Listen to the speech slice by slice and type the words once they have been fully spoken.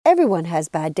Everyone has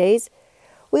bad days.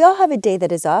 We all have a day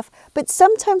that is off, but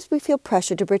sometimes we feel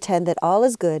pressure to pretend that all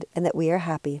is good and that we are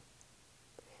happy.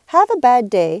 Have a bad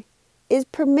day is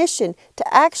permission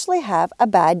to actually have a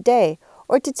bad day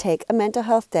or to take a mental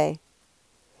health day.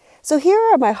 So here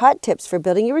are my hot tips for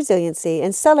building your resiliency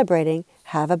and celebrating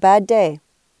have a bad day.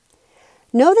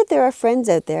 Know that there are friends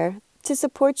out there to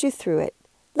support you through it.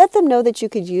 Let them know that you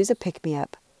could use a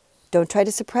pick-me-up. Don't try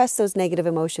to suppress those negative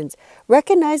emotions.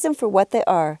 Recognize them for what they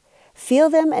are. Feel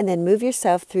them and then move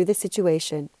yourself through the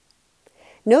situation.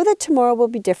 Know that tomorrow will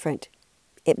be different.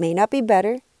 It may not be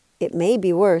better, it may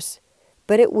be worse,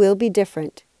 but it will be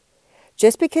different.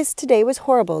 Just because today was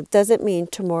horrible doesn't mean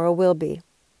tomorrow will be.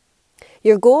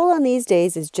 Your goal on these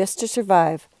days is just to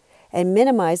survive and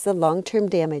minimize the long-term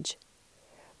damage.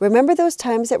 Remember those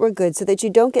times that were good so that you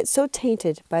don't get so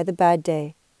tainted by the bad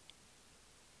day.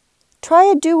 Try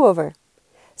a do-over.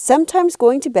 Sometimes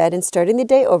going to bed and starting the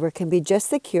day over can be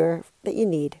just the cure that you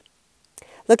need.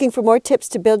 Looking for more tips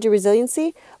to build your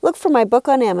resiliency? Look for my book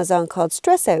on Amazon called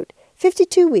Stress Out,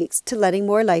 52 Weeks to Letting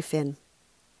More Life In.